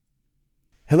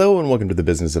Hello and welcome to the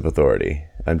Business of Authority.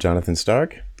 I'm Jonathan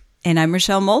Stark. And I'm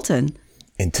Rochelle Moulton.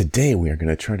 And today we are going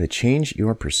to try to change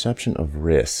your perception of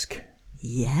risk.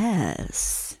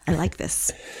 Yes, I like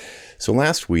this. So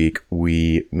last week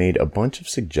we made a bunch of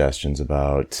suggestions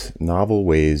about novel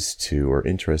ways to, or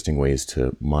interesting ways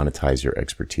to monetize your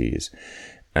expertise.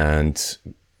 And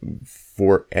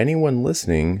for anyone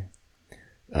listening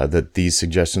that these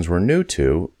suggestions were new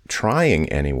to, trying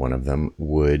any one of them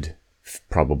would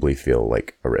probably feel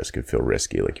like a risk. It'd feel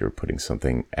risky, like you're putting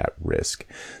something at risk.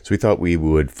 So we thought we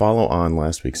would follow on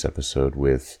last week's episode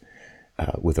with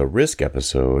a risk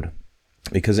episode,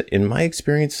 because in my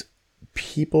experience,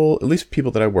 people, at least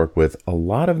people that I work with, a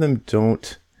lot of them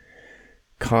don't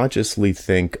consciously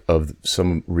think of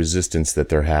some resistance that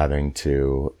they're having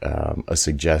to a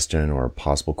suggestion or a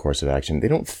possible course of action. They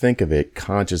don't think of it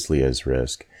consciously as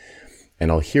risk.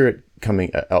 And I'll hear it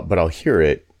coming, but I'll hear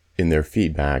it in their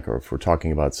feedback, or if we're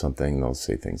talking about something, they'll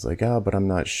say things like, but I'm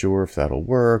not sure if that'll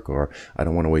work, or I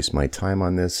don't want to waste my time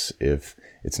on this if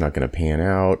it's not going to pan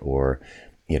out, or,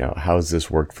 you know, how's this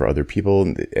worked for other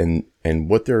people? And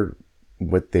what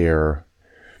they're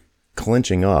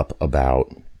clenching up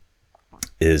about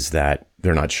is that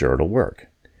they're not sure it'll work.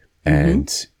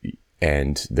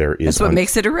 And there is... That's what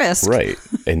makes it a risk. Right.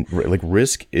 And like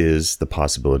risk is the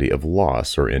possibility of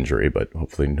loss or injury, but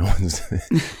hopefully no one's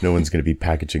going to be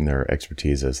packaging their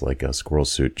expertise as like a squirrel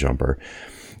suit jumper.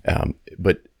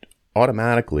 But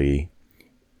automatically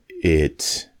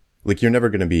you're never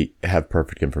going to have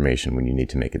perfect information when you need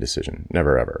to make a decision.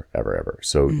 Never, ever, ever, ever.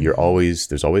 So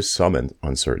there's always some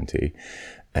uncertainty.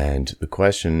 And the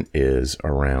question is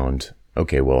around,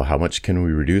 okay, well, how much can we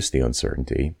reduce the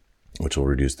uncertainty, which will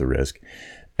reduce the risk?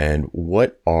 And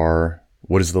what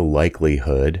is the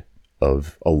likelihood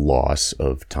of a loss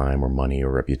of time or money or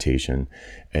reputation?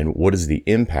 And what is the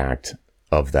impact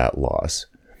of that loss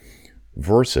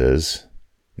versus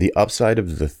the upside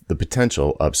of the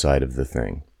potential upside of the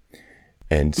thing?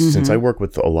 And since I work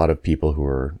with a lot of people who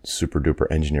are super duper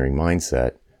engineering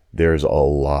mindset, there's a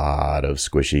lot of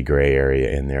squishy gray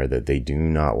area in there that they do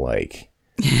not like.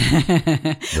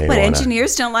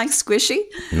 Engineers don't like squishy?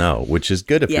 No, which is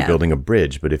good if you're building a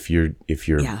bridge, but if you're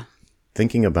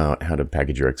thinking about how to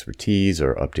package your expertise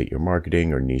or update your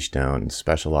marketing or niche down and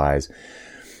specialize,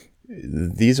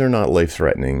 these are not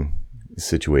life-threatening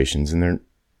situations, and they're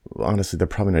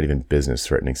probably not even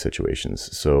business-threatening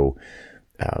situations. So,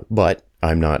 but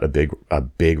I'm not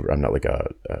I'm not like a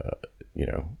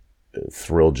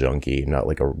thrill junkie. I'm not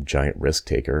like a giant risk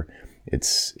taker.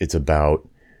 It's about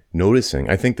noticing.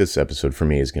 I think this episode for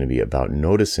me is going to be about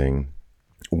noticing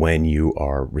when you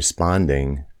are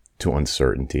responding to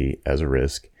uncertainty as a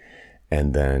risk,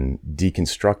 and then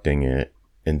deconstructing it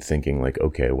and thinking like,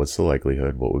 okay, what's the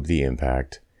likelihood? What would be the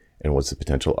impact? And what's the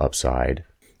potential upside?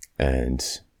 And,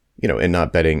 and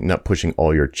not pushing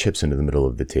all your chips into the middle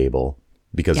of the table,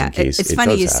 because in case it's it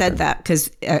funny does you happen. said that, because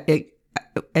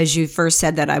as you first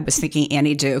said that, I was thinking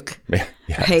Annie Duke. Yeah,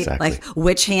 right? Exactly. Like,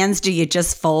 which hands do you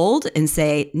just fold and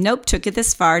say, nope, took it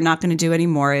this far, not going to do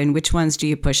anymore, and which ones do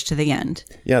you push to the end?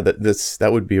 Yeah, that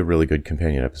would be a really good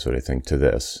companion episode, I think, to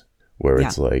this, where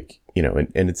it's like,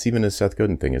 and it's even a Seth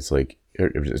Godin thing. It's like,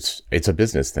 it's a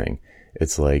business thing.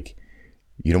 It's like,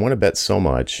 you don't want to bet so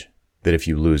much that if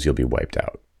you lose, you'll be wiped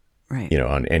out. Right.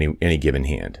 On any given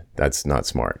hand. That's not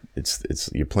smart. It's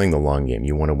you're playing the long game.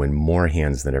 You want to win more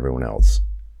hands than everyone else.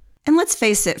 And let's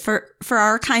face it, for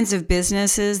our kinds of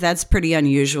businesses, that's pretty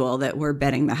unusual that we're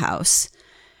betting the house.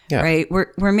 Yeah. Right?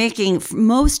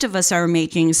 Most of us are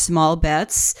making small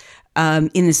bets in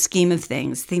the scheme of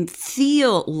things. They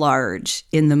feel large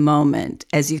in the moment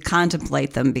as you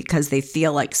contemplate them, because they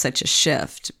feel like such a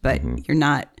shift, but you're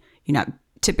not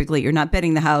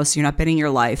betting the house, you're not betting your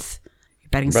life.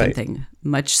 Betting something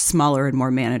much smaller and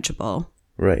more manageable.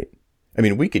 Right. I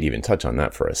mean, we could even touch on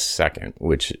that for a second,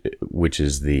 which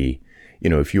is the,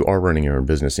 if you are running your own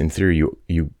business, in theory,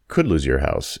 you could lose your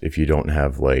house if you don't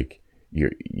have like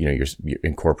you're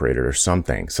incorporated or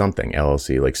something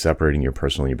LLC, like separating your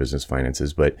personal and your business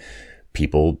finances. But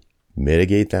people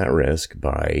mitigate that risk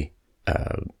by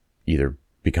either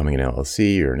becoming an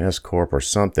LLC or an S Corp or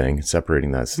something,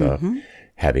 separating that stuff.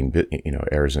 Having,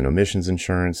 errors and omissions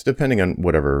insurance, depending on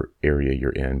whatever area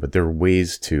you're in. But there are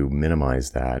ways to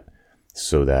minimize that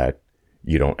so that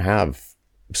you don't have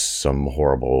some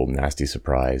horrible, nasty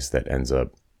surprise that ends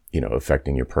up,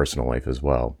 affecting your personal life as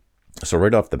well. So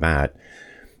right off the bat,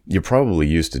 you're probably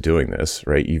used to doing this,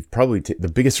 right? You've probably,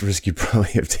 the biggest risk you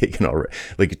probably have taken already,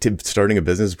 starting a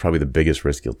business is probably the biggest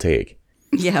risk you'll take.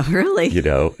 Yeah, really.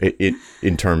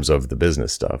 In terms of the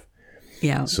business stuff.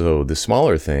 Yeah. So the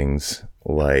smaller things,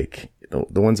 like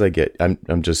the ones I get,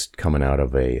 I'm just coming out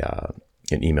of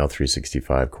an email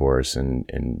 365 course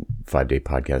and 5-day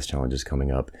podcast challenges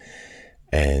coming up.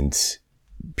 And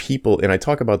I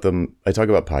talk about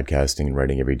podcasting and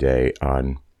writing every day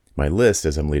on my list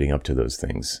as I'm leading up to those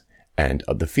things. And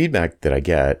the feedback that I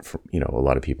get from, a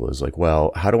lot of people is like,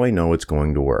 well, how do I know it's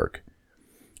going to work?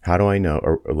 How do I know?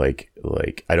 Or like,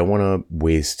 I don't want to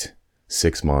waste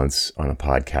 6 months on a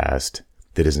podcast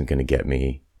that isn't going to get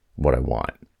me what I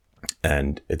want.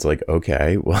 And it's like,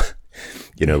 okay, well,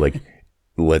 I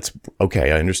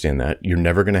understand that. You're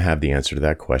never going to have the answer to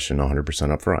that question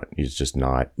 100% up front. It's just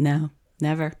not. No,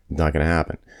 never. Not going to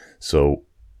happen. So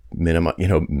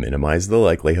minimize the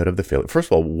likelihood of the failure. First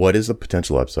of all, what is the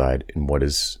potential upside and what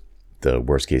is the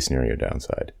worst case scenario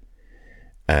downside?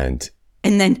 And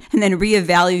then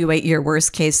reevaluate your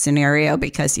worst case scenario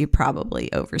because you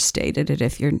probably overstated it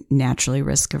if you're naturally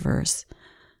risk averse.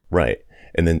 Right.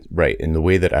 And the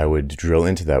way that I would drill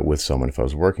into that with someone if I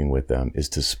was working with them is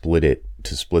to split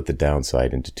the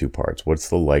downside into two parts. What's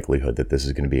the likelihood that this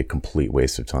is going to be a complete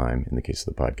waste of time in the case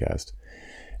of the podcast?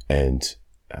 And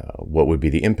what would be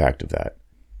the impact of that?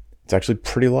 It's actually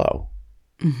pretty low.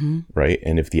 Mm-hmm. Right.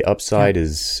 And if the upside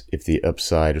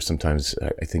or sometimes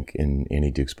I think in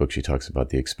Annie Duke's book, she talks about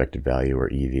the expected value or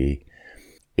EV.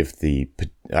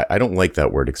 I don't like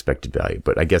that word expected value,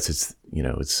 but I guess it's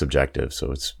subjective.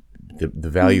 So it's the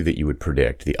value that you would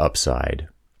predict, the upside,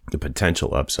 the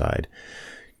potential upside,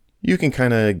 you can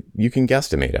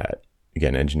guesstimate at.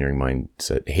 Again, engineering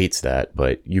mindset hates that,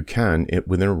 but you can,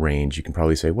 within a range, you can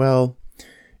probably say, well,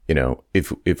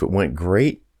 if it went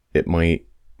great,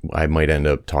 I might end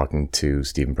up talking to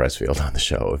Steven Pressfield on the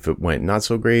show. If it went not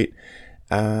so great,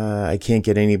 I can't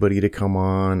get anybody to come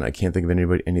on. I can't think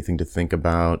of anything to think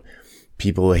about.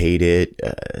 People hate it.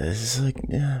 It's like,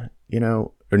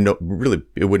 or no, really,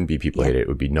 it wouldn't be people hate it. It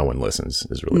would be no one listens.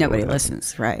 Is really nobody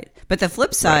listens, right? But the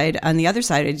flip side, on the other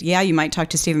side, is, you might talk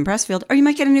to Steven Pressfield, or you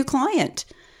might get a new client,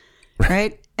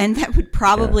 right? And that would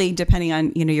probably, depending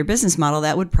on your business model,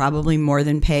 that would probably more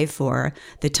than pay for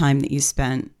the time that you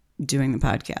spent doing the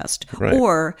podcast. Right.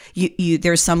 Or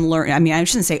there's some learning. I mean, I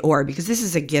shouldn't say or, because this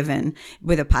is a given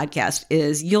with a podcast,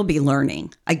 is you'll be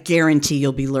learning. I guarantee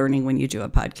you'll be learning when you do a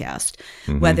podcast,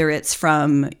 whether it's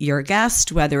from your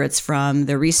guest, whether it's from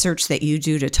the research that you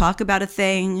do to talk about a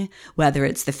thing, whether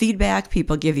it's the feedback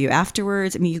people give you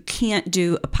afterwards. I mean, you can't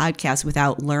do a podcast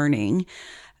without learning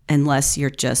unless you're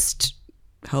just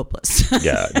hopeless.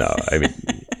 Yeah, no, I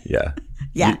mean, yeah.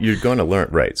 You're going to learn,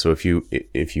 right? So if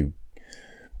you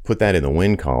put that in the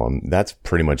win column, that's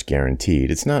pretty much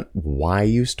guaranteed. It's not why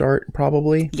you start,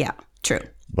 probably. Yeah, true.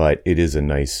 But it is a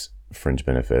nice fringe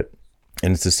benefit.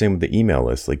 And it's the same with the email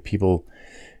list. Like people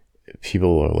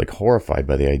are like horrified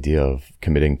by the idea of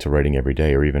committing to writing every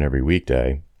day or even every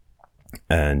weekday.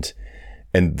 And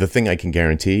the thing I can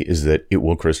guarantee is that it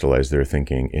will crystallize their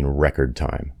thinking in record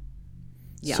time.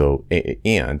 Yeah. So,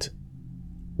 and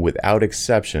without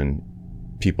exception,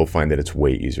 people find that it's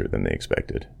way easier than they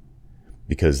expected.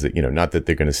 Because, not that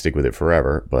they're going to stick with it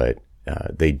forever, but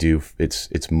they do.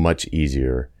 It's much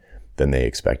easier than they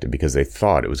expected because they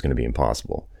thought it was going to be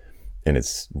impossible. And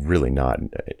it's really not.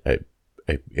 I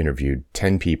interviewed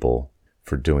 10 people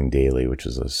for Doing Daily, which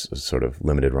is a sort of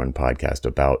limited run podcast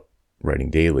about writing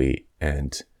daily.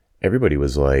 And everybody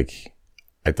was like,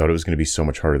 I thought it was going to be so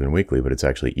much harder than weekly, but it's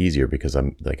actually easier because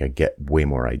I get way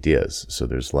more ideas. So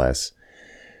there's less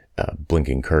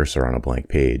blinking cursor on a blank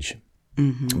page.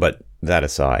 Mm-hmm. But that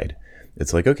aside,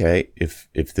 it's like, okay, if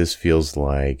this feels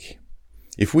like,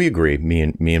 if we agree, me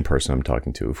and person I'm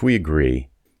talking to, if we agree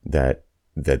that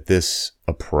this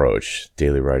approach,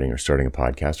 daily writing or starting a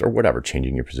podcast or whatever,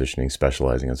 changing your positioning,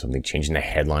 specializing on something, changing the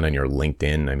headline on your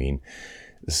LinkedIn. I mean,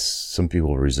 some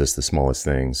people resist the smallest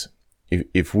things.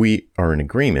 If we are in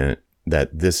agreement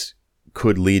that this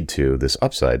could lead to this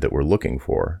upside that we're looking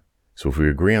for, so if we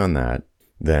agree on that,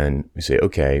 then we say,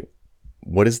 okay,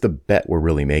 what is the bet we're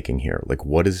really making here? Like,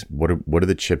 what are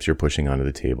the chips you're pushing onto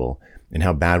the table, and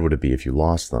how bad would it be if you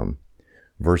lost them,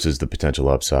 versus the potential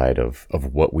upside of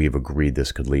what we've agreed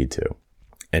this could lead to,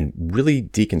 and really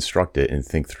deconstruct it and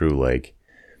think through, like,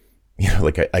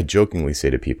 I jokingly say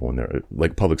to people when they're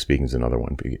like, public speaking is another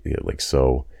one, like,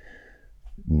 so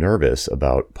nervous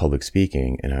about public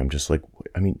speaking, and I'm just like,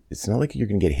 I mean, it's not like you're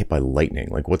gonna get hit by lightning.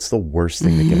 Like, what's the worst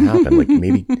thing that can happen? Like,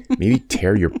 maybe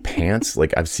tear your pants.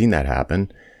 Like, I've seen that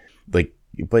happen. Like,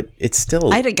 but it's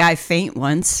still. I had a guy faint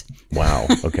once. Wow.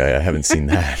 Okay, I haven't seen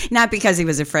that. Not because he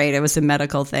was afraid; it was a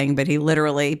medical thing. But he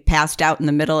literally passed out in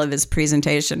the middle of his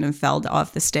presentation and fell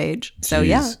off the stage. So, Jeez.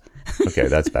 yeah. Okay,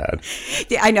 that's bad.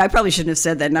 Yeah, I know. I probably shouldn't have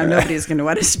said that. Now nobody's going to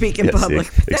want to speak in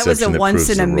public. That was a once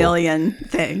in a million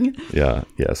thing. Yeah.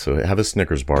 So have a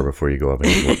Snickers bar before you go up and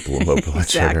eat low blood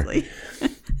sugar. Exactly.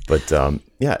 But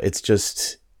it's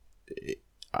just,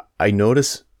 I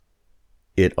notice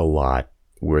it a lot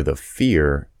where the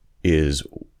fear is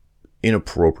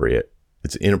inappropriate.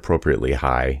 It's inappropriately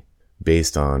high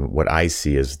based on what I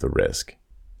see as the risk.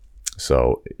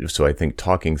 So I think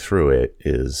talking through it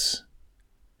is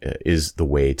the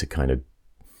way to kind of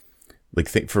like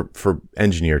think for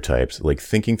engineer types, like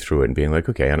thinking through it and being like,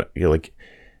 okay, you're like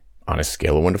on a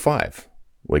scale of 1 to 5,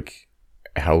 like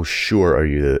how sure are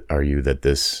you that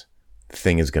this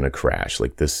thing is going to crash?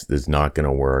 Like this is not going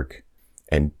to work,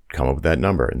 and come up with that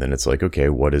number. And then it's like, okay,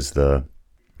 what is the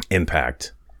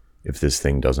impact if this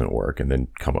thing doesn't work? And then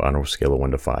come on a scale of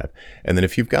 1 to 5. And then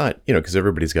if you've got, because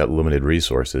everybody's got limited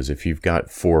resources, if you've got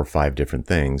 4 or 5 different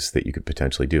things that you could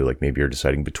potentially do, like maybe you're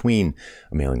deciding between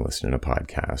a mailing list and a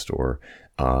podcast, or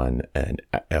on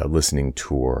a listening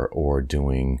tour, or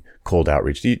doing cold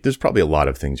outreach. There's probably a lot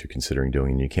of things you're considering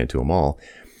doing and you can't do them all.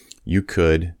 You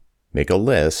could make a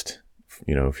list.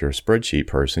 If you're a spreadsheet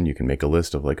person, you can make a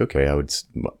list of like, okay,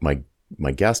 my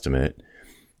guesstimate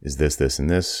is this, this, and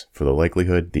this for the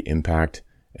likelihood, the impact,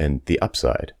 and the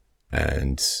upside.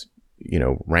 And,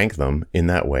 rank them in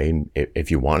that way. And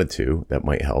if you wanted to, that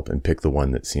might help, and pick the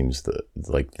one that seems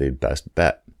the best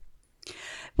bet.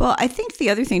 Well, I think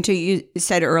the other thing too, you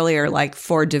said earlier, like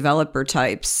for developer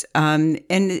types,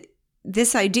 and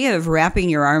this idea of wrapping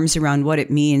your arms around what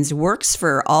it means works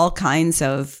for all kinds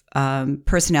of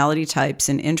personality types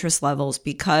and interest levels,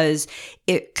 because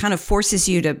it kind of forces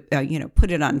you to,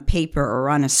 put it on paper or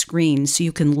on a screen so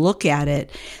you can look at it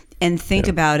and think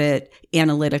about it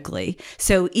analytically.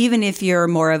 So even if you're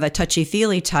more of a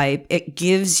touchy-feely type, it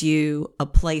gives you a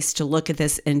place to look at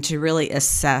this and to really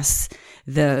assess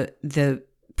the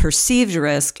perceived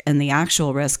risk and the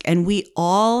actual risk. And we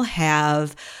all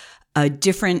have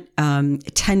different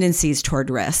tendencies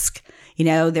toward risk.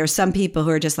 There's some people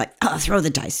who are just like, oh, throw the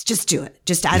dice, just do it.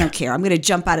 I don't care. I'm going to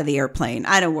jump out of the airplane.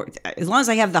 I don't work. As long as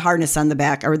I have the harness on the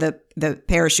back or the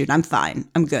parachute, I'm fine.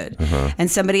 I'm good. And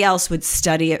somebody else would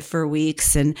study it for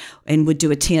weeks and would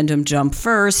do a tandem jump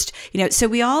first. So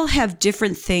we all have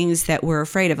different things that we're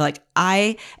afraid of. Like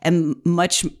I am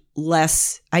much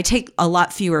less, I take a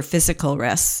lot fewer physical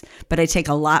risks, but I take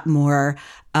a lot more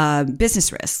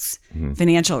business risks,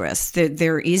 financial risks.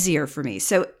 They're easier for me.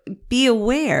 So be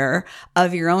aware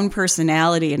of your own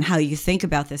personality and how you think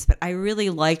about this. But I really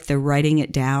like the writing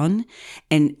it down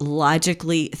and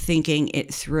logically thinking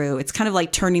it through. It's kind of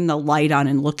like turning the light on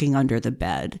and looking under the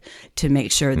bed to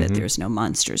make sure that there's no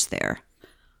monsters there.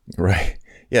 Right.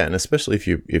 Yeah. And especially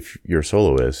if you're a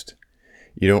soloist,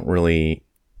 you don't really,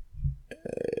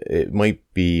 it might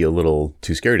be a little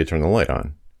too scary to turn the light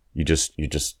on.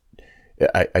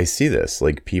 I see this,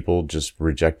 like people just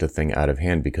reject a thing out of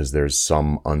hand because there's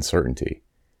some uncertainty.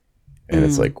 And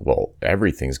it's like, well,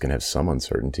 everything's going to have some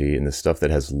uncertainty, and the stuff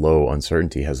that has low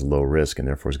uncertainty has low risk, and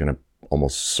therefore is going to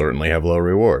almost certainly have low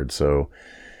reward. So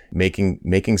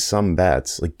making some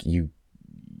bets, like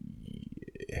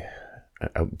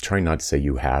I'm trying not to say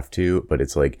you have to, but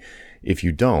it's like, if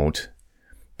you don't,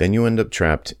 then you end up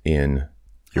trapped in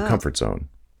your comfort zone.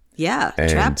 Yeah.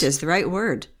 Trapped is the right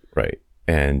word. Right.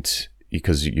 And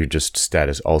because you're just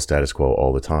status quo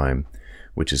all the time,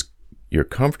 which is your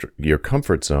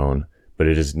comfort zone, but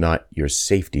it is not your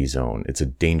safety zone. It's a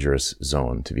dangerous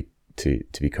zone to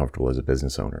be comfortable as a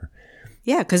business owner.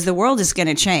 Yeah, because the world is going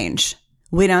to change.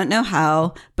 We don't know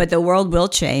how, but the world will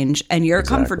change, and your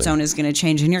comfort zone is going to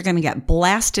change, and you're going to get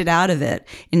blasted out of it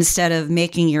instead of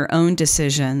making your own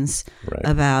decisions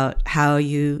about how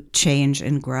you change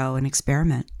and grow and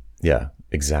experiment. Yeah,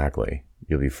 exactly.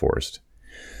 You'll be forced.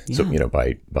 Yeah. So,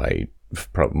 by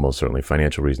most certainly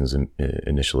financial reasons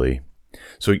initially.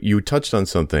 So you touched on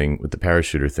something with the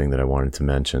parachuter thing that I wanted to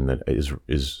mention that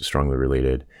is strongly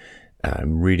related.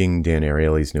 I'm reading Dan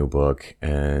Ariely's new book,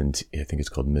 and I think it's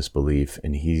called Misbelief.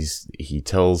 And he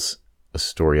tells a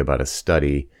story about a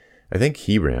study. I think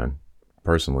he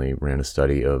personally ran a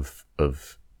study of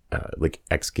like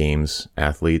X Games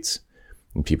athletes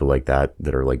and people like that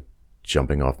are like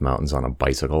jumping off mountains on a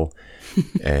bicycle.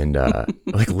 And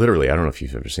like literally, I don't know if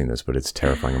you've ever seen this, but it's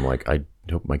terrifying. I'm like, I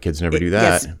hope my kids never do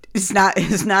that. Yes,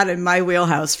 it's not in my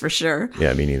wheelhouse for sure.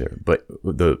 Yeah, me neither. But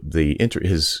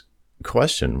his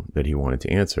question that he wanted to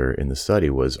answer in the study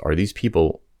was, are these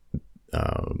people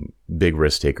big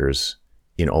risk takers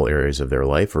in all areas of their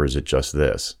life, or is it just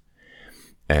this?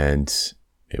 And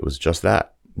it was just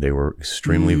that. They were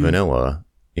extremely vanilla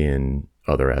in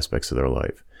other aspects of their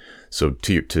life. So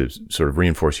to sort of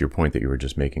reinforce your point that you were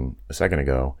just making a second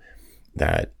ago,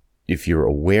 that if you're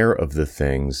aware of the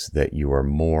things that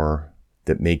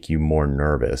that make you more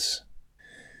nervous,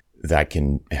 that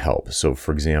can help. So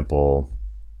for example,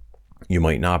 you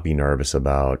might not be nervous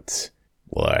about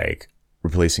like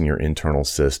replacing your internal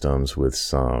systems with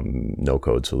some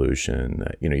no-code solution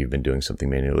that, you've been doing something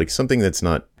manually, like something that's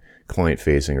not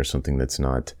client-facing or something that's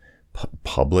not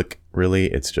public, really.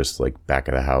 It's just like back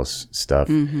of the house stuff.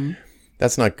 Mm-hmm.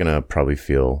 That's not going to probably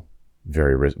feel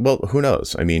very well, who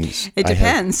knows? I mean, it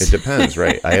depends. It depends,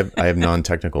 right? I have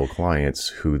non-technical clients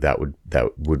who that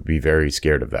would be very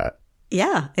scared of that.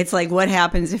 Yeah. It's like, what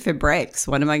happens if it breaks?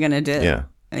 What am I going to do?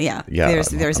 Yeah.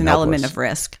 There's an element of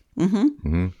risk. Mm-hmm.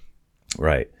 Mm-hmm.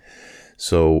 Right.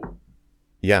 So,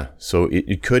 yeah. So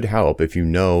it could help if you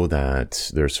know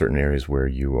that there are certain areas where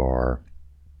you are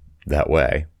that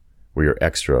way, where you're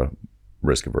extra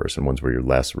risk averse, and ones where you're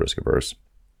less risk averse.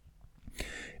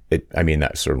 That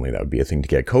would be a thing to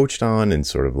get coached on, and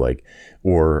sort of like,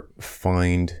 or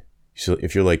find. So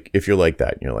if you're like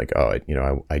that, and you're like, oh,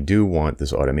 I do want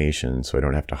this automation, so I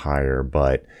don't have to hire,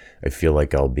 but I feel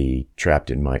like I'll be trapped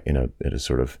in a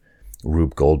sort of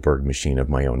Rube Goldberg machine of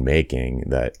my own making,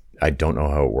 that I don't know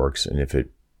how it works, and if it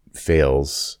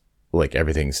fails, like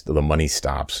the money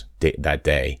stops that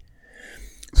day.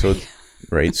 So,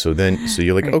 right. So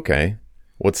you're like, okay,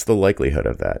 what's the likelihood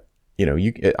of that?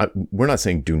 We're not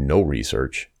saying do no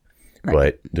research, right,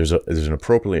 but there's an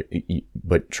appropriate,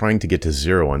 but trying to get to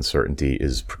zero uncertainty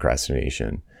is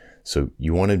procrastination. So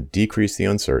you want to decrease the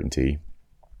uncertainty,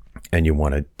 and you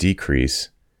want to decrease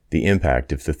the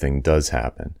impact if the thing does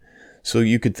happen. So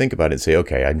you could think about it and say,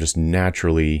 okay, I'm just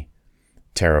naturally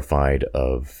terrified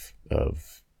of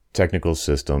technical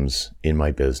systems in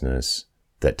my business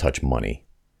that touch money.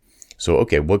 So,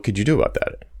 okay, what could you do about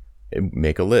that?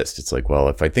 Make a list. It's like, well,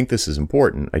 if I think this is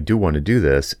important, I do want to do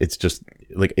this. It's just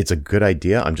like, it's a good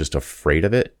idea. I'm just afraid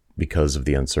of it because of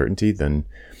the uncertainty. Then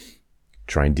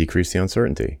try and decrease the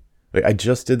uncertainty. Like, I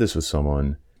just did this with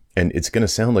someone, and it's going to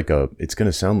sound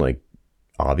like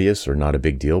obvious or not a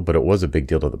big deal, but it was a big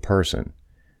deal to the person,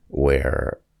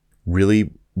 where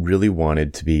really, really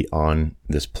wanted to be on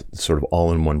this sort of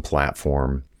all-in-one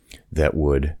platform that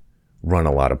would run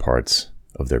a lot of parts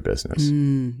of their business.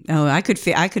 Oh, I could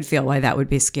feel why that would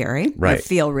be scary. Right. Or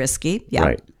feel risky. Yeah.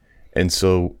 Right. And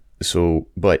so,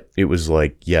 but it was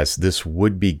like, yes, this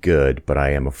would be good, but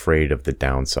I am afraid of the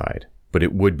downside. But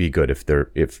it would be good if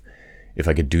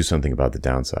I could do something about the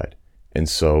downside. And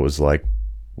so it was like,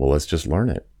 well, let's just learn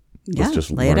it. Let's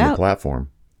just learn the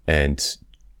platform, and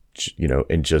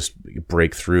just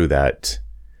break through that.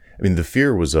 I mean, the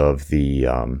fear was of the,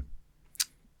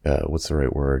 what's the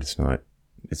right word?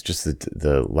 It's just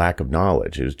the lack of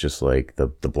knowledge. It was just like the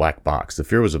black box. The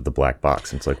fear was of the black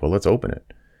box. And it's like, well, let's open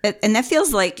it. And that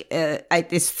feels like,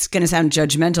 it's going to sound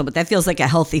judgmental, but that feels like a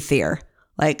healthy fear.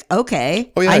 Like,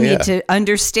 okay, I need to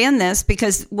understand this,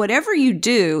 because whatever you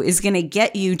do is going to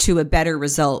get you to a better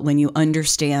result when you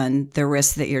understand the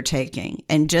risks that you're taking.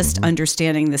 And just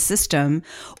understanding the system,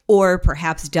 or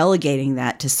perhaps delegating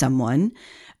that to someone,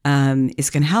 is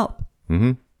going to help.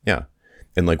 Mm-hmm. Yeah.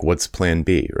 And like, what's plan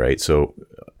B, right? So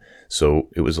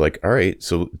it was like, all right,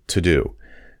 so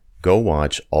go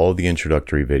watch all the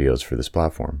introductory videos for this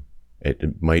platform.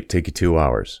 It might take you 2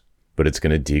 hours, but it's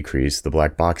going to decrease the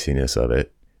black boxiness of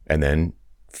it, and then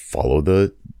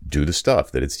do the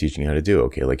stuff that it's teaching you how to do.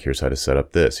 Okay, like, here's how to set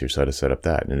up this, here's how to set up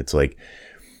that. And it's like,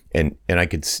 and I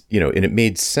could, and it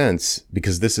made sense,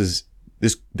 because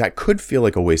that could feel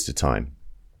like a waste of time.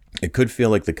 It could feel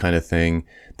like the kind of thing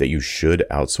that you should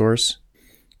outsource.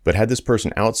 But had this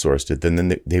person outsourced it,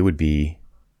 then they would be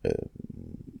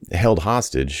held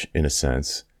hostage, in a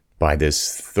sense, by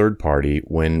this third party,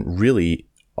 when really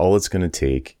all it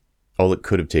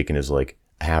could have taken is like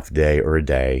a half day or a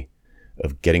day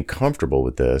of getting comfortable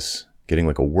with this, getting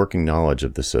like a working knowledge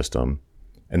of the system,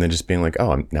 and then just being like,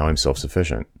 oh, now I'm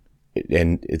self-sufficient.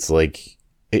 And it's like,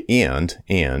 and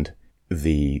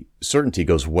the certainty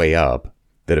goes way up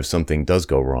that if something does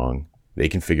go wrong, they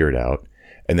can figure it out.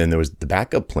 And then the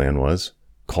backup plan was,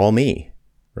 call me,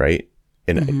 right?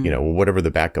 And, whatever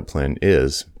the backup plan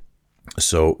is.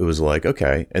 So it was like,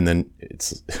 okay. And then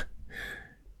and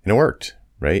it worked,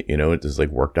 right? It just like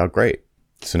worked out great.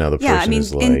 So now the person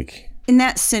is like. In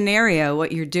that scenario,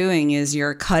 what you're doing is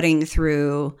you're cutting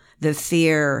through the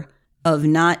fear of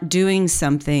not doing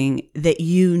something that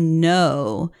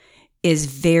is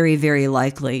very, very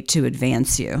likely to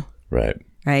advance you. Right.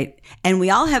 Right. And we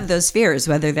all have those fears,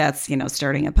 whether that's,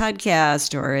 starting a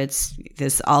podcast or it's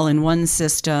this all-in-one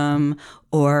system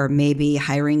or maybe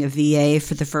hiring a VA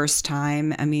for the first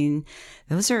time. I mean,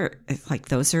 those are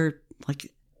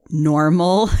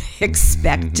normal,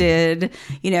 expected,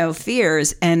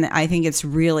 fears. And I think it's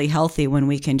really healthy when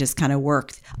we can just kind of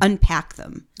unpack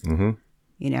them,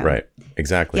 Right.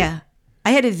 Exactly. Yeah.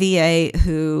 I had a VA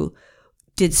who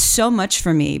did so much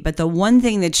for me, but the one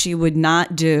thing that she would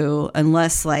not do,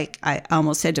 unless I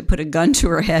almost had to put a gun to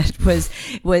her head,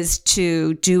 was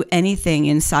to do anything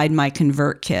inside my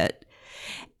ConvertKit.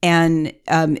 And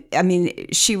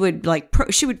she would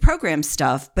she would program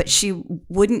stuff, but she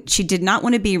did not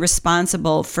want to be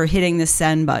responsible for hitting the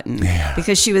send button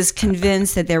because she was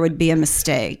convinced that there would be a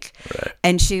mistake. Right.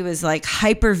 And she was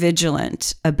hyper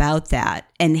vigilant about that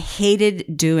and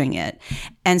hated doing it.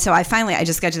 And so I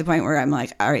just got to the point where I'm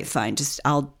like, all right, fine,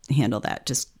 I'll handle that.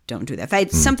 Just don't do that. If I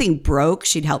had something broke,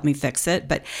 she'd help me fix it.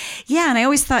 But yeah, and I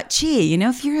always thought, gee,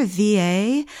 if you're a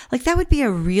VA, that would be a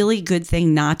really good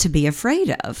thing not to be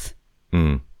afraid of.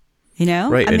 Right.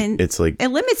 I mean, it's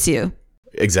it limits you.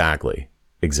 Exactly.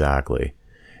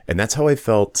 And that's how I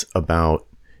felt about,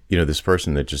 this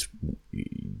person that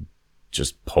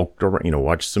just poked around,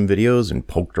 watched some videos and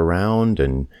poked around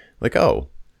and oh,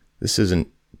 this isn't,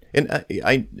 and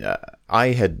I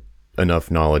had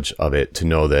enough knowledge of it to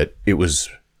know that it was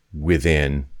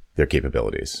within their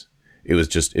capabilities. It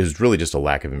was really just a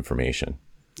lack of information.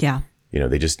 Yeah.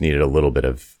 They just needed a little bit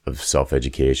of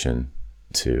self-education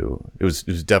it was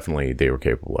definitely, they were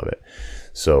capable of it.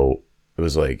 So it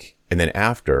was and then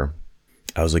after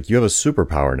I was you have a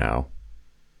superpower now,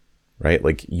 right?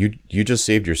 You just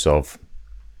saved yourself,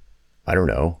 I don't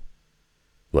know,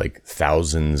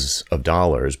 thousands of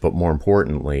dollars, but more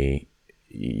importantly,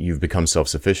 you've become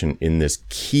self-sufficient in this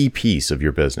key piece of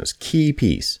your business,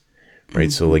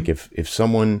 right? So if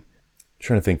someone, I'm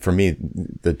trying to think, for me,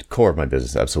 the core of my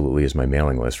business absolutely is my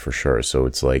mailing list for sure. So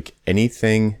it's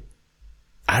anything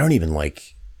I don't even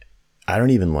like,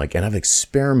 and I've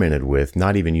experimented with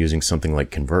not even using something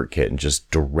like ConvertKit and just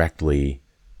directly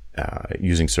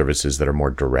using services that are more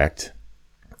direct.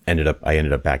 I ended up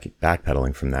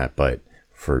backpedaling from that, but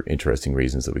for interesting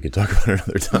reasons that we could talk about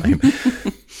another time.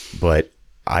 But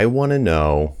I want to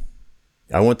know,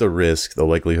 I want the risk, the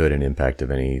likelihood and impact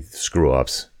of any screw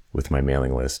ups with my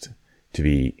mailing list to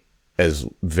be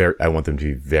I want them to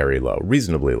be very low,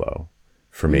 reasonably low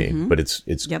for me, but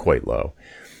it's quite low.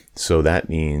 So that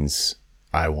means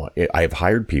I've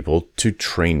hired people to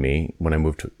train me. When I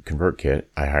moved to ConvertKit,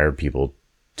 I hired people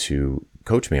to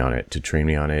coach me on it, to train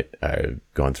me on it. I've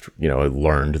gone through, I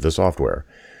learned the software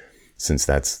since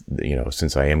that's,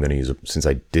 since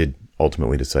I did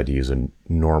ultimately decide to use a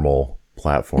normal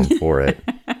platform for it.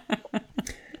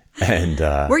 And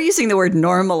we're using the word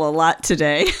normal a lot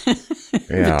today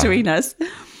between us,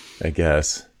 I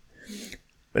guess.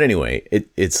 But anyway,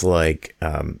 it's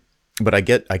but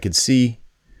I could see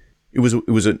it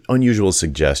was an unusual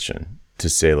suggestion to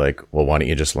say well, why don't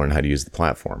you just learn how to use the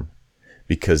platform?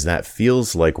 Because that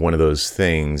feels like one of those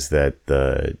things that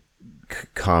the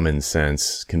common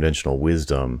sense, conventional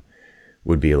wisdom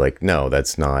would be no,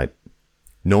 that's not.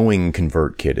 Knowing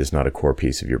ConvertKit is not a core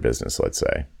piece of your business. Let's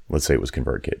say it was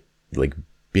ConvertKit.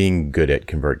 Being good at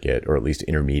ConvertKit, or at least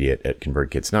intermediate at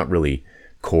ConvertKit, it's not really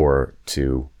core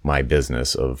to my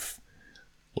business of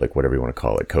whatever you want to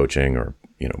call it, coaching or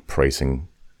pricing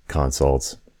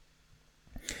consults.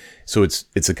 So it's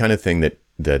the kind of thing that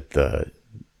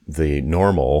the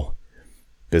normal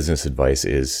business advice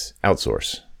is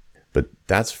outsource, but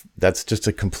that's just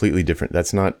a completely different.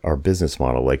 That's not our business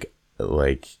model.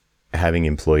 Like having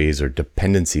employees or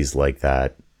dependencies like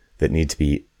that need to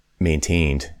be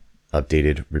maintained,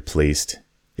 updated, replaced.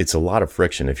 It's a lot of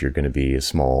friction if you're going to be a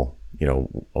small,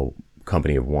 a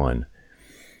company of one.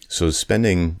 So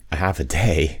spending a half a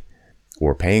day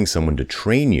or paying someone to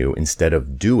train you instead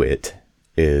of do it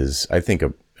is, I think,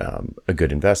 a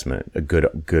good investment, a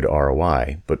good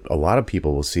ROI. But a lot of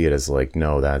people will see it as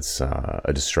no, that's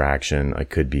a distraction. I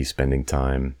could be spending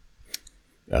time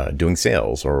doing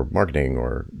sales or marketing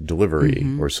or delivery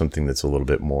or something that's a little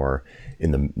bit more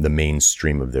in the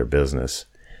mainstream of their business.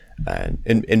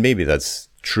 And maybe that's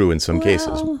true in some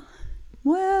cases.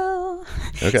 Well,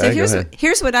 okay. So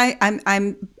here's what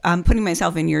I'm putting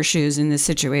myself in your shoes in this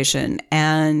situation.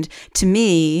 And to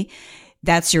me,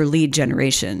 that's your lead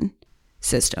generation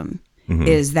system.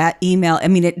 Is that email? I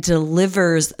mean, it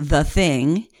delivers the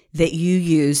thing that you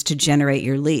use to generate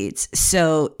your leads.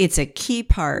 So it's a key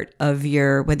part of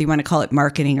your, whether you want to call it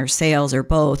marketing or sales or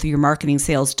both, your marketing,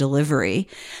 sales, delivery.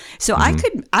 So I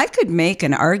could make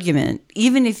an argument,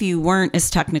 even if you weren't as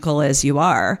technical as you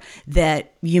are,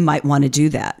 that you might want to do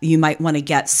that. You might want to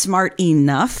get smart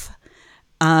enough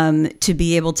to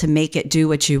be able to make it do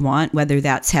what you want, whether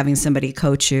that's having somebody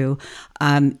coach you.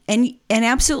 And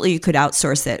absolutely you could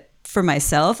outsource it. For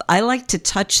myself, I like to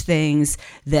touch things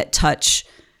that touch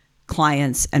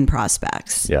clients and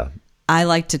prospects. Yeah. I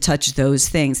like to touch those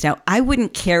things. Now, I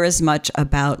wouldn't care as much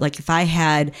about, like, if I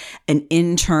had an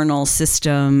internal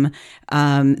system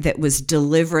that was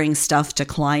delivering stuff to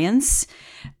clients,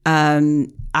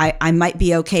 I might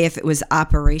be okay if it was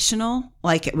operational,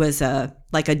 like it was a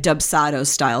Dubsado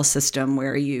style system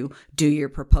where you do your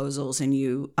proposals and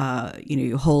you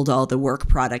hold all the work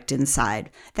product inside.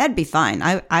 That'd be fine.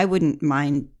 I wouldn't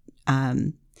mind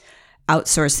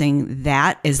outsourcing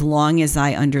that as long as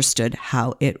I understood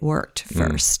how it worked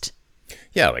first.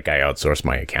 Yeah, like I outsource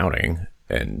my accounting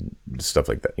and stuff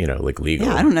like that, like legal.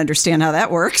 Yeah, I don't understand how that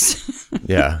works.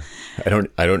 Yeah. I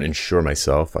don't insure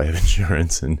myself. I have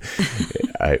insurance, and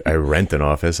I rent an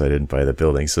office. I didn't buy the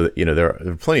building. So, there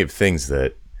are plenty of things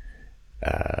that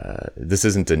this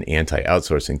isn't an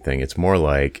anti-outsourcing thing. It's more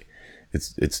like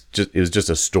it was just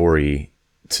a story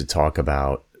to talk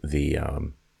about the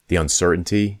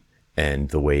uncertainty and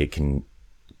the way it can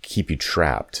keep you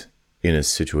trapped in a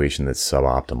situation that's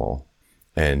suboptimal.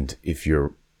 And if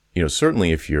you're,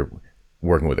 certainly if you're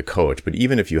working with a coach, but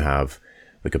even if you have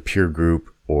like a peer group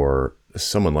or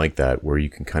someone like that where you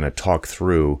can kind of talk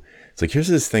through, it's like, here's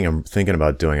this thing I'm thinking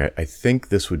about doing. I think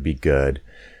this would be good,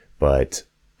 but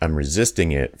I'm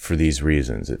resisting it for these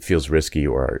reasons. It feels risky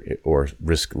or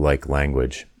risk-like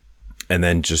language. And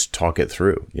then just talk it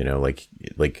through, like,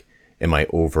 am I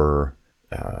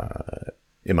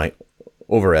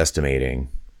overestimating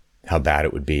how bad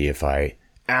it would be if I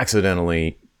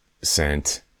accidentally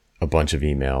sent a bunch of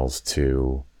emails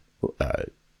to,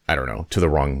 to the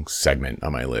wrong segment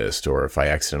on my list, or if I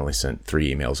accidentally sent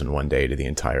 3 emails in one day to the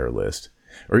entire list.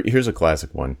 Or here's a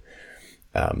classic one.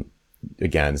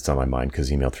 Again, it's on my mind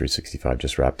because Email 365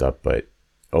 just wrapped up, but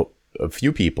a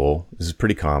few people, this is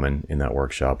pretty common in that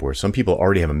workshop, where some people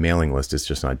already have a mailing list, it's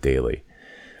just not daily.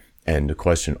 And the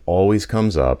question always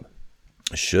comes up,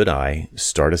 should I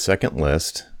start a second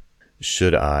list?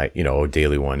 Should I, a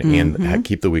daily one, and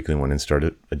keep the weekly one and start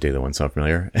a daily one? Sound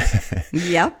familiar?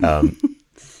 Yep.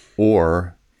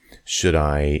 Or should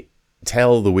I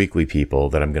tell the weekly people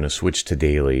that I'm going to switch to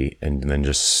daily and then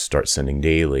just start sending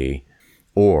daily?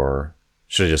 Or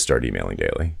should I just start emailing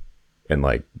daily? And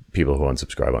like, people who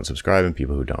unsubscribe, and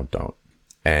people who don't.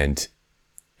 And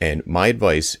my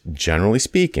advice, generally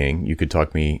speaking, you could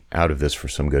talk me out of this for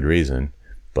some good reason,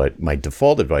 but my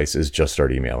default advice is just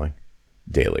start emailing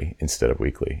daily instead of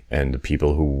weekly. And the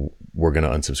people who were going to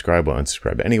unsubscribe will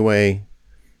unsubscribe anyway,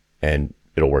 and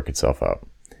it'll work itself out.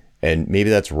 And maybe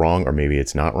that's wrong, or maybe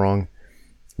it's not wrong,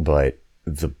 but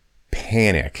the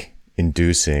panic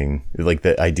inducing, like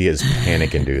the idea is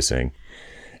panic inducing.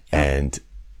 And,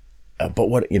 but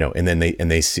what, and then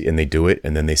they see, and they do it,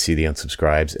 and then they see the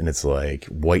unsubscribes, and it's like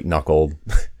white knuckled.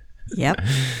 Yep.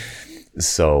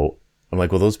 So I'm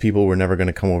like, well, those people were never going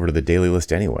to come over to the daily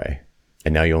list anyway.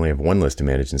 And now you only have one list to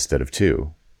manage instead of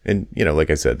 2. And,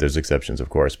 like I said, there's exceptions, of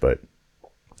course, but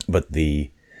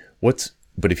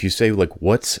if you say, like,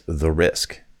 what's the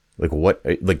risk?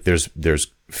 Like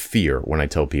there's fear when I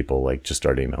tell people, like, just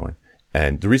start emailing.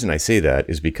 And the reason I say that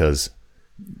is because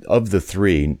of the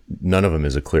 3, none of them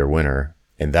is a clear winner.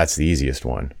 And that's the easiest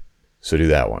one. So do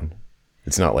that one.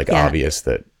 It's not like obvious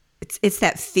that. It's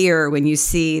that fear when you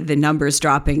see the numbers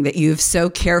dropping that you've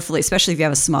so carefully, especially if you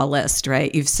have a small list,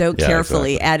 right? You've so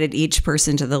carefully added each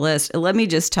person to the list. Let me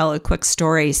just tell a quick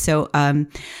story. So I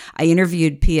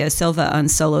interviewed Pia Silva on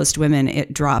Soloist Women.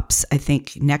 It drops, I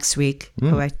think, next week,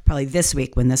 probably this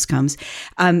week when this comes.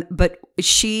 But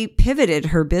she pivoted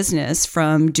her business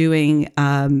from doing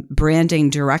branding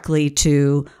directly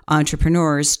to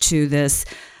entrepreneurs to this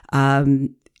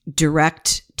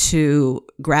direct to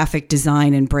graphic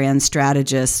design and brand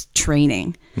strategist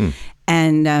training.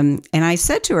 And I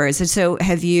said to her, I said, so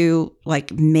have you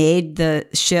like made the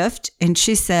shift? And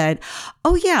she said,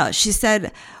 oh yeah. She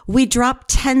said, we dropped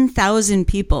 10,000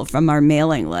 people from our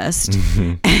mailing list.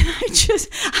 And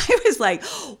I was like,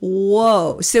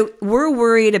 whoa. So we're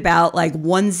worried about like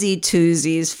onesie,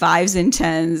 twosies, 5s and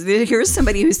 10s. Here's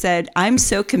somebody who said, I'm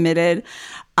so committed.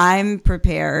 I'm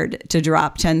prepared to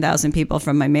drop 10,000 people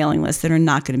from my mailing list that are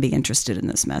not going to be interested in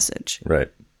this message. Right.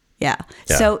 Yeah.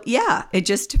 So, it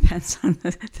just depends on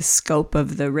the scope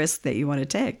of the risk that you want to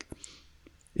take.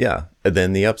 Yeah. And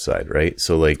then the upside, right?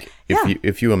 So like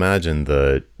if you imagine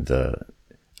the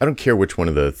I don't care which one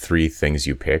of the three things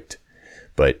you picked,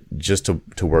 but just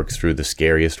to work through the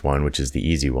scariest one, which is the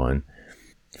easy one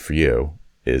for you,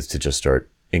 is to just start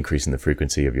increasing the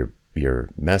frequency of your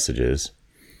messages.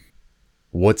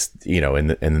 What's,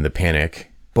 and then the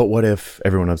panic, but what if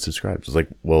everyone unsubscribes? It's like,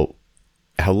 well,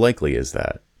 how likely is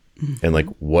that? Mm-hmm. And like,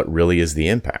 what really is the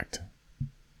impact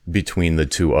between the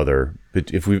two other?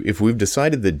 But if we've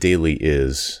decided that daily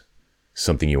is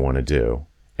something you want to do,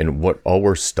 and what all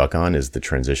we're stuck on is the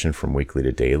transition from weekly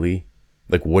to daily,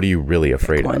 like, what are you really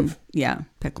afraid of? Yeah,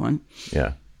 pick one.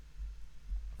 Yeah.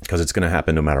 Because it's going to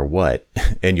happen no matter what.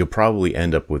 And you'll probably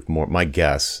end up with more. My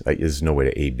guess is no way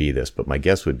to A/B this, but my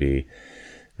guess would be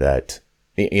that,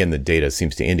 and the data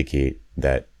seems to indicate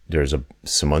that there's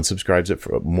some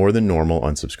unsubscribes, more than normal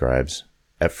unsubscribes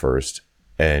at first.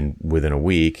 And within a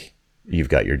week, you've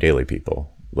got your daily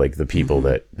people, like the people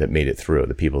that made it through,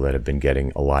 the people that have been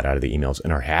getting a lot out of the emails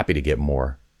and are happy to get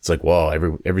more. It's like, well,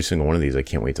 every single one of these, I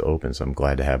can't wait to open. So I'm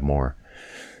glad to have more.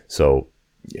 So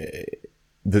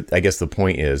I guess the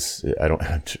point is,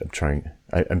 I'm trying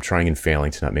and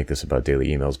failing to not make this about daily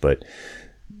emails, but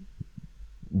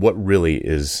what really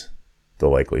is the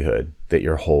likelihood that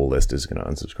your whole list is going to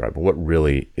unsubscribe? What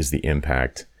really is the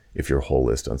impact if your whole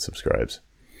list unsubscribes?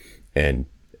 And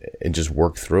just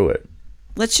work through it.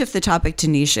 Let's shift the topic to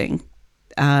niching,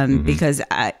 because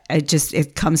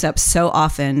it comes up so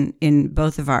often in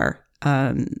both of our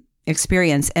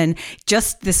experience. And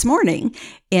just this morning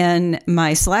in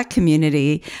my Slack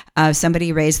community,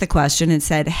 somebody raised the question and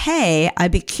said, hey,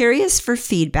 I'd be curious for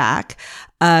feedback.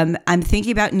 I'm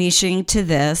thinking about niching to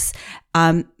this.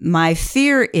 My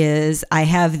fear is I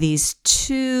have these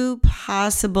two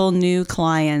possible new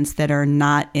clients that are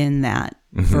not in that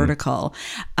vertical.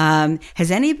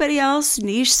 Has anybody else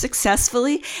niched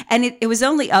successfully? And it was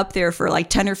only up there for like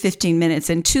 10 or 15 minutes,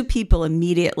 and two people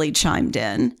immediately chimed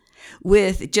in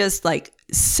with just like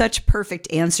such perfect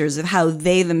answers of how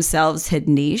they themselves had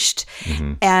niched.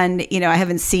 And, I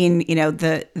haven't seen,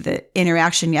 the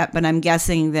interaction yet, but I'm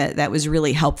guessing that was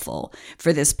really helpful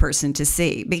for this person to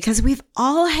see, because we've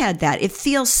all had that. It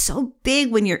feels so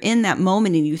big when you're in that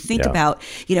moment and you think about,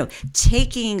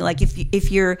 taking, like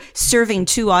if you're serving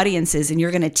two audiences and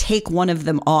you're going to take one of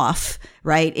them off,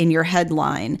 right, in your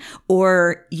headline,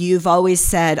 or you've always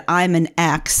said, I'm an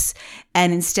X,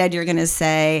 and instead you're going to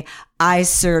say, I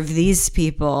serve these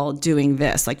people doing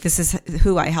this. Like, this is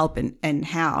who I help and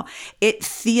how. It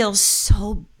feels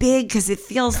so big because it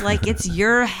feels like it's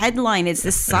your headline. It's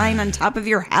the sign on top of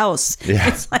your house. Yeah.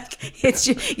 It's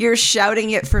like you're shouting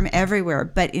it from everywhere.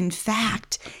 But in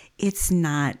fact, it's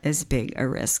not as big a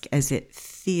risk as it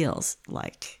feels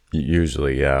like.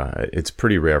 Usually, yeah. It's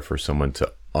pretty rare for someone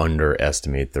to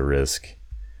underestimate the risk.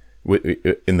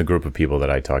 In the group of people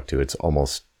that I talk to, it's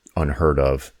almost unheard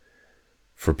of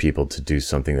for people to do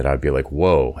something that I'd be like,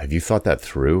 whoa, have you thought that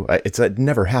through? It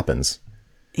never happens.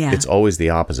 Yeah. It's always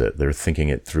the opposite. They're thinking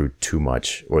it through too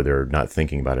much, or they're not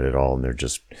thinking about it at all, and they're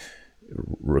just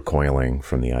recoiling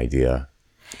from the idea.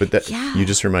 But you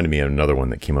just reminded me of another one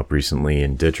that came up recently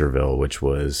in Ditcherville, which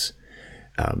was,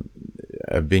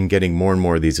 I've been getting more and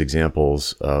more of these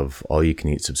examples of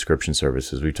all-you-can-eat subscription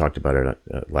services. We talked about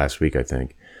it last week, I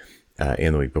think,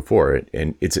 and the week before.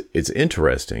 And it's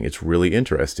interesting. It's really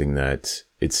interesting that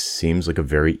it seems like a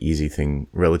very easy thing,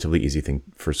 relatively easy thing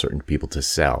for certain people to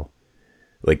sell.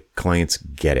 Like, clients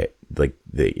get it. Like,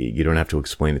 you don't have to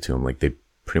explain it to them. Like, they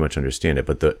pretty much understand it.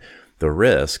 But the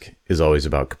risk is always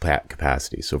about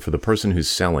capacity. So for the person who's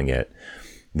selling it,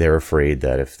 they're afraid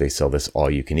that if they sell this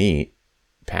all-you-can-eat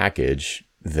package,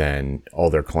 then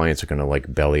all their clients are going to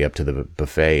like belly up to the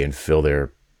buffet and fill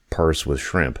their purse with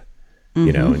shrimp,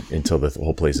 until the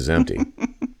whole place is empty.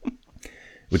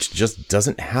 Which just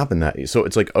doesn't happen so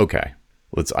it's like, okay,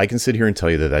 I can sit here and tell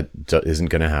you that isn't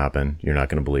going to happen. You're not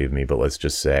going to believe me, but let's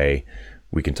just say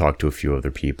we can talk to a few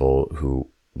other people who,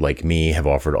 like me, have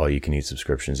offered all-you-can-eat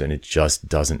subscriptions, and it just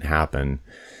doesn't happen.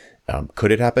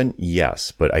 Could it happen?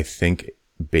 Yes, but I think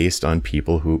based on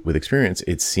people with experience,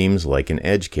 it seems like an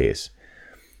edge case.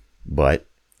 But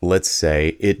let's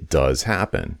say it does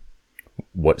happen.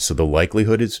 So the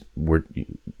likelihood is,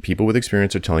 people with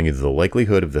experience are telling you the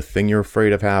likelihood of the thing you're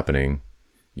afraid of happening,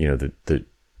 the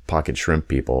pocket shrimp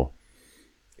people,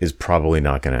 is probably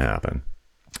not going to happen.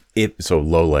 So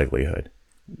low likelihood.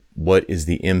 What is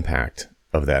the impact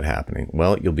of that happening?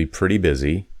 Well, you'll be pretty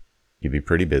busy. You'll be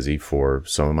pretty busy for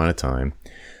some amount of time.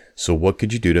 So what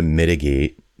could you do to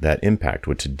mitigate that impact,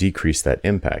 to decrease that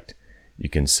impact? You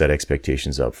can set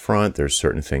expectations up front. There's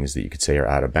certain things that you could say are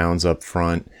out of bounds up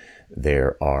front.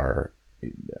 There are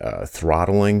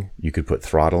throttling. You could put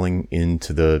throttling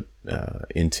into the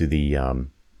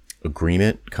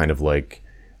agreement, kind of like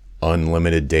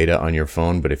unlimited data on your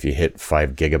phone, but if you hit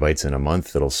 5 gigabytes in a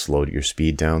month, it'll slow your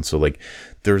speed down. So like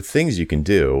there are things you can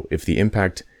do if the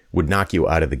impact would knock you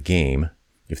out of the game.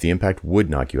 If the impact would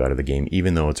knock you out of the game,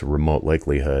 even though it's a remote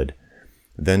likelihood,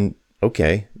 then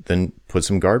okay, then put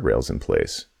some guardrails in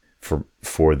place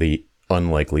for the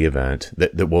unlikely event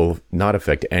that will not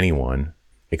affect anyone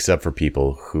except for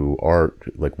people who are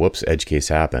like, whoops, edge case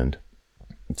happened.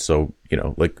 So,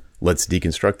 like, let's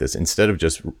deconstruct this instead of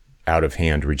just out of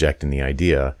hand rejecting the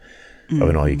idea of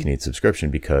an all-you-can-eat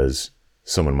subscription because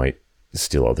someone might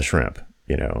steal all the shrimp,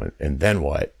 and then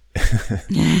what?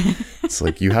 It's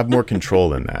like you have more control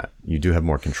than that. You do have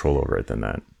more control over it than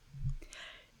that.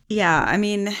 Yeah, I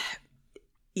mean,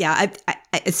 yeah,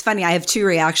 it's funny. I have two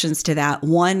reactions to that.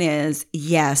 One is,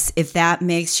 yes, if that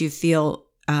makes you feel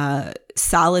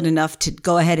solid enough to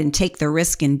go ahead and take the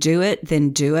risk and do it,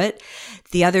 then do it.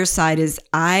 The other side is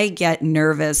I get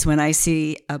nervous when I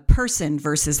see a person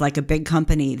versus like a big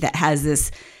company that has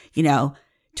this,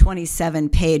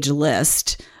 27-page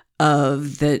list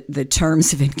of the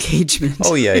terms of engagement.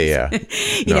 Oh, yeah.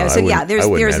 There's a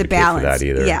balance. For that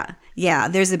either. Yeah,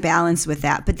 there's a balance with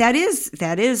that. But that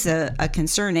is a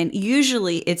concern. And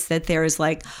usually it's that there is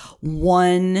like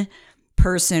one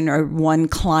person or one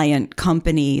client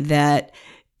company that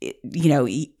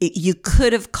you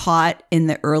could have caught in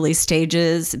the early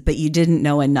stages, but you didn't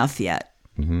know enough yet.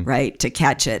 Right, to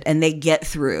catch it, and they get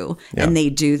through and they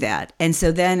do that. And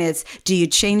so then it's, do you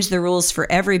change the rules for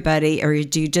everybody, or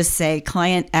do you just say,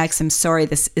 client X, I'm sorry,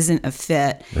 this isn't a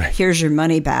fit. Right. Here's your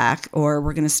money back, or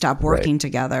we're going to stop working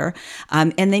together.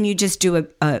 And then you just do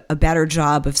a better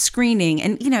job of screening.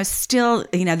 And, still,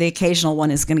 the occasional one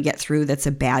is going to get through that's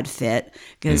a bad fit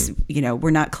because,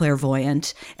 we're not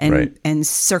clairvoyant and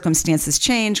circumstances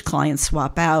change, clients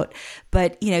swap out.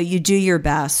 But, you do your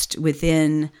best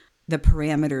within the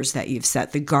parameters that you've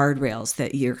set, the guardrails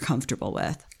that you're comfortable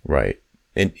with. Right.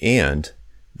 And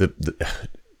the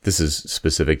this is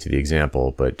specific to the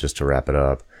example, but just to wrap it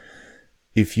up,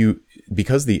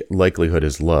 because the likelihood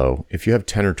is low, if you have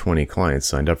 10 or 20 clients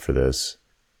signed up for this,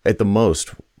 at the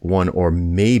most, one or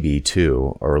maybe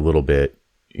two are a little bit,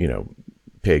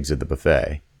 pigs at the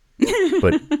buffet.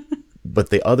 But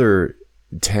the other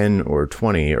 10 or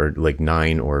 20 or like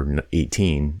 9 or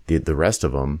 18, the rest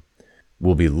of them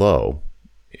will be low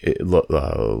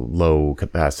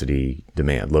capacity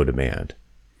demand, low demand.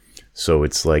 So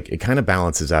it's like, it kind of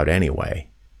balances out anyway.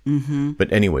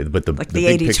 But anyway, the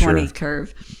 80-20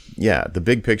 curve. Yeah, the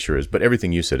big picture is, but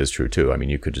everything you said is true too. I mean,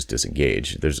 you could just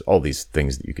disengage. There's all these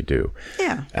things that you could do.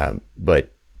 Yeah.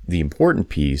 But the important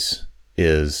piece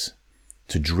is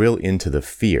to drill into the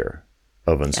fear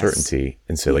of uncertainty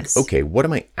and say like, okay, what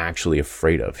am I actually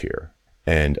afraid of here?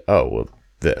 And,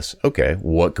 this. Okay,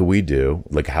 what could we do?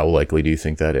 Like, how likely do you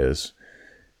think that is?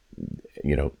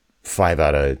 5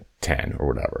 out of 10 or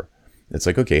whatever. It's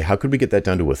like, okay, how could we get that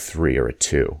down to a 3 or a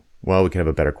 2? Well, we can have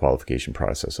a better qualification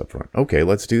process up front. Okay,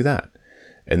 let's do that.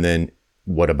 And then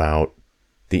what about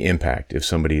the impact if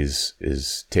somebody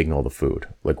is taking all the food?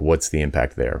 Like, what's the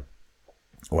impact there?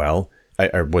 Well,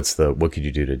 what could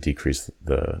you do to decrease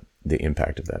the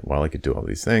impact of that? Well, I could do all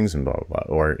these things and blah, blah, blah.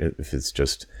 Or if it's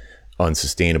just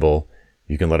unsustainable,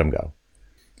 you can let them go.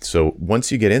 So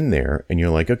once you get in there and you're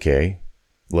like, okay,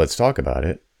 let's talk about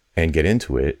it and get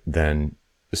into it, then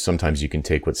sometimes you can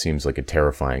take what seems like a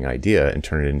terrifying idea and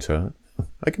turn it into,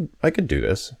 I could do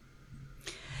this.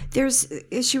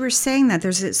 As you were saying that,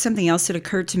 there's something else that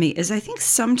occurred to me is I think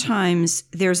sometimes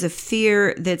there's a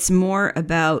fear that's more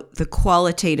about the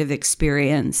qualitative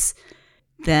experience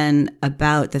than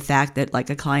about the fact that like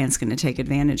a client's going to take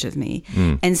advantage of me.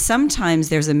 And sometimes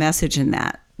there's a message in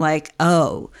that. Like,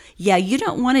 oh, yeah, you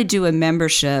don't want to do a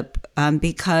membership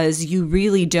because you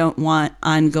really don't want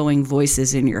ongoing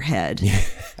voices in your head,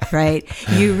 right?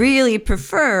 You really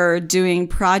prefer doing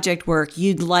project work.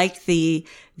 You'd like the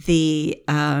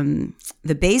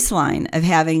baseline of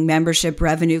having membership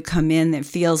revenue come in that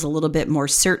feels a little bit more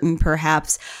certain,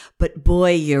 perhaps. But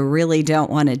boy, you really don't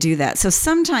want to do that. So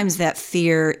sometimes that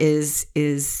fear is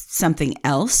something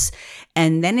else.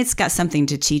 And then it's got something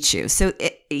to teach you. So,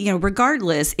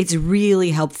 regardless, it's really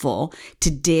helpful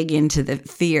to dig into the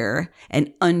fear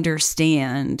and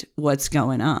understand what's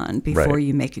going on before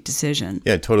you make a decision.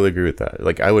 Yeah, I totally agree with that.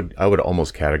 Like I would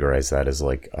almost categorize that as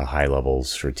like a high level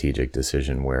strategic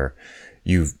decision where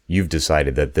you've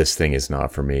decided that this thing is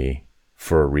not for me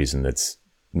for a reason that's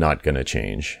not going to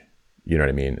change. You know what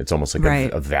I mean? It's almost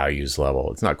like a values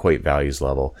level. It's not quite values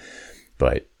level,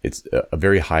 but it's a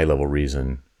very high level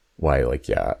reason why, like,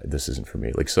 yeah, this isn't for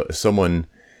me. Like, so someone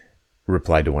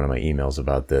replied to one of my emails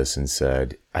about this and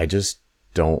said, I just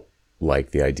don't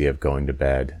like the idea of going to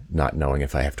bed not knowing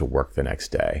if I have to work the next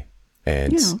day.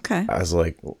 And I was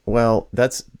like, well,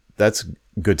 that's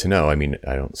good to know. I mean,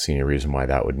 I don't see any reason why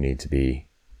that would need to be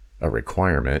a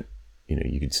requirement. You know,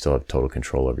 you could still have total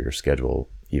control over your schedule,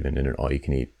 even in an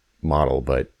all-you-can-eat model.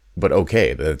 But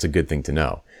okay, that's a good thing to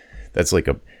know. It's like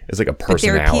a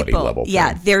personality level thing.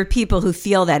 Yeah, there are people who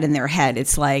feel that in their head.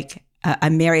 It's like,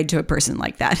 I'm married to a person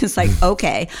like that. It's like,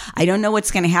 okay, I don't know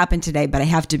what's going to happen today, but I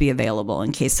have to be available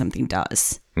in case something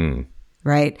does.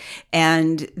 Right.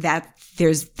 And that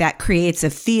creates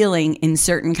a feeling in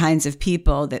certain kinds of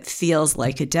people that feels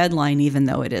like a deadline, even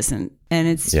though it isn't. And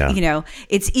it's,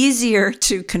 it's easier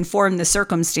to conform the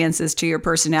circumstances to your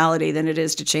personality than it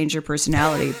is to change your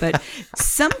personality. But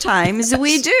sometimes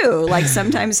we do. Like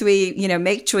sometimes we,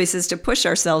 make choices to push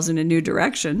ourselves in a new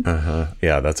direction.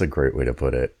 Yeah, that's a great way to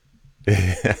put it.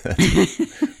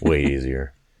 Way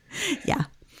easier. Yeah.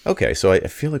 Okay, so I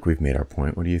feel like we've made our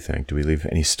point. What do you think? Do we leave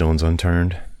any stones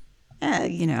unturned?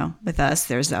 With us,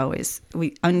 there's always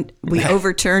we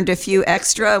overturned a few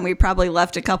extra, and we probably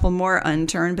left a couple more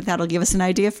unturned, but that'll give us an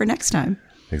idea for next time.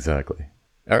 Exactly.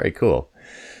 All right, cool.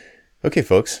 Okay,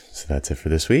 folks, so that's it for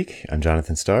this week. I'm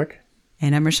Jonathan Stark.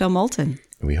 And I'm Rochelle Moulton.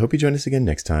 And we hope you join us again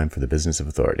next time for The Business of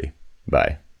Authority.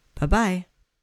 Bye. Bye-bye.